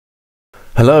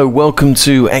Hello, welcome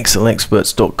to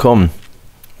excelexperts.com.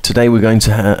 Today we're going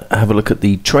to have a look at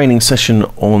the training session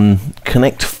on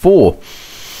Connect 4.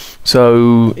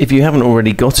 So if you haven't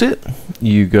already got it,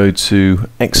 you go to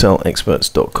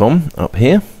excelexperts.com up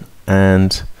here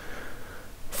and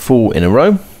 4 in a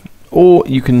row, or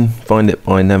you can find it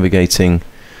by navigating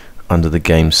under the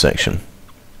Games section.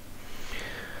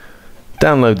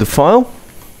 Download the file.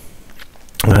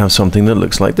 I have something that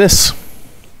looks like this.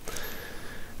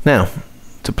 Now,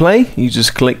 to play, you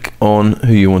just click on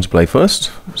who you want to play first.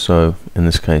 So, in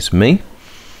this case, me.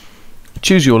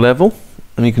 Choose your level,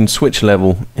 and you can switch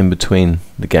level in between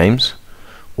the games,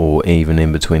 or even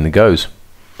in between the goes.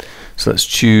 So let's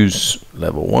choose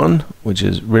level 1, which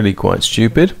is really quite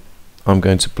stupid. I'm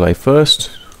going to play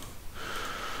first.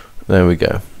 There we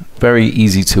go. Very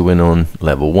easy to win on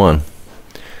level 1.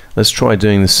 Let's try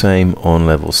doing the same on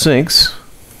level 6.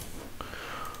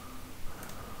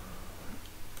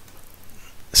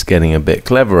 It's getting a bit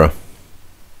cleverer,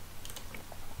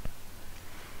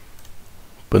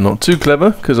 but not too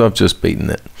clever because I've just beaten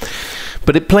it.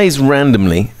 But it plays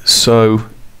randomly, so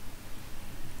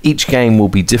each game will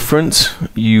be different.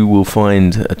 You will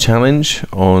find a challenge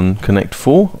on Connect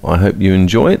 4. I hope you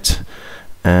enjoy it,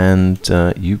 and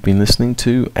you've been listening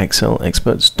to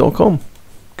excelexperts.com.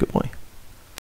 Goodbye.